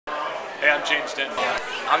Hey, I'm James Denton.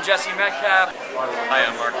 I'm Jesse Metcalf. Hi,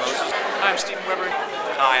 I'm Mark Moses. Hi, I'm Stephen Weber.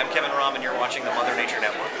 Hi, I'm Kevin Rahm, and you're watching the Mother Nature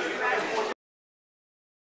Network.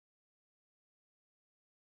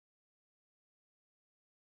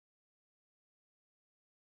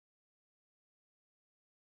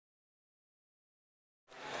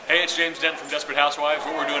 Hey, it's James Denton from Desperate Housewives.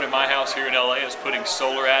 What we're doing in my house here in LA is putting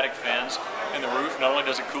solar attic fans in the roof. Not only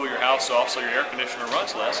does it cool your house off so your air conditioner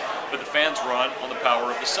runs less, but the fans run on the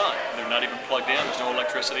power of the sun. They're not even plugged in, there's no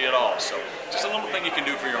electricity at all. So just a little thing you can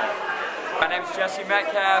do for your home. My name's Jesse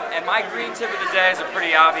Metcalf, and my green tip of the day is a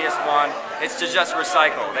pretty obvious one. It's to just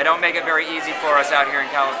recycle. They don't make it very easy for us out here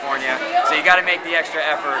in California, so you got to make the extra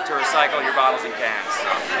effort to recycle your bottles and cans.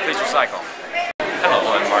 So please recycle. Hello,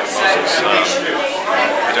 I'm Mark Moses.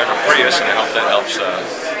 I drive a Prius, and that helps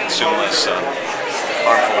consume less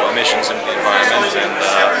harmful emissions into the environment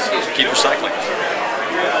and keep recycling.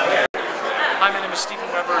 Hi, my name is Stephen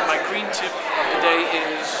Weber, and my green tip of the day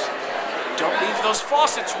is don't leave those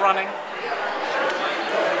faucets running.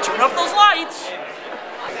 Turn off those lights.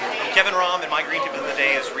 I'm Kevin Rahm, and my green tip of the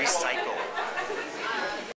day is recycle.